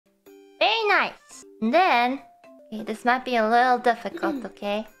And then, okay, this might be a little difficult,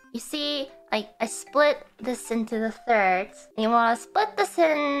 okay? You see, I split this into the thirds. And you want to split this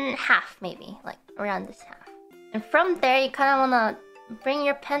in half, maybe, like around this half. And from there, you kind of want to bring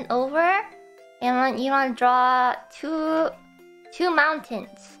your pen over, and you want to draw two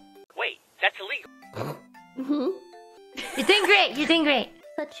mountains. Wait, that's illegal. You're doing great. You're doing great.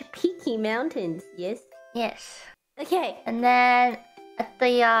 Such peaky mountains, yes? Yes. Okay. And then at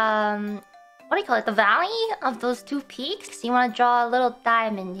the what do you call it? The valley of those two peaks, you want to draw a little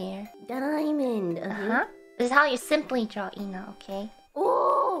diamond here. Diamond. This is how you simply draw Ina, okay?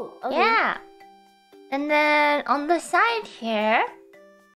 Oh. Okay. Yeah. And then on the side here,